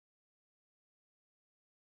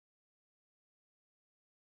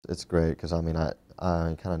It's great because I mean I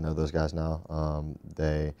kind of know those guys now.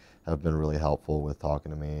 They have been really helpful with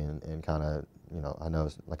talking to me and kind of I know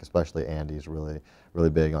like especially Andy's really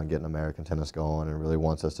big on getting American tennis going and really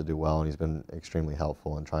wants us to do well, and he's been extremely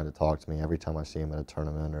helpful in trying to talk to me every time I see him at a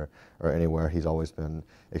tournament or anywhere. He's always been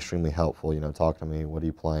extremely helpful. Talking to me, what are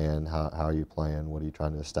you playing? How are you playing? What are you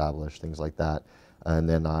trying to establish? Things like that. And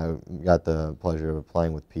then I got the pleasure of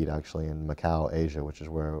playing with Pete actually in Macau, Asia, which is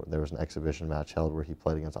where there was an exhibition match held where he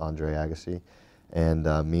played against Andre Agassi. And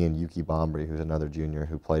me and Yuki Bombry, who's another junior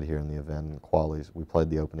who played here in the event in qualies, we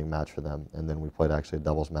played the opening match for them. And then we played actually a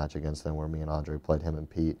doubles match against them where me and Andre played him and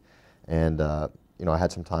Pete. And I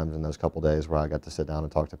had some times in those couple days where I got to sit down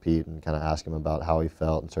and talk to Pete and kind of ask him about how he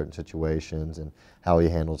felt in certain situations and how he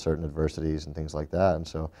handled certain adversities and things like that. And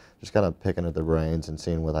so just kind of picking at the brains and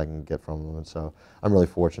seeing what I can get from him. And so I'm really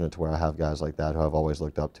fortunate to where I have guys like that who I've always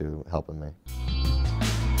looked up to helping me.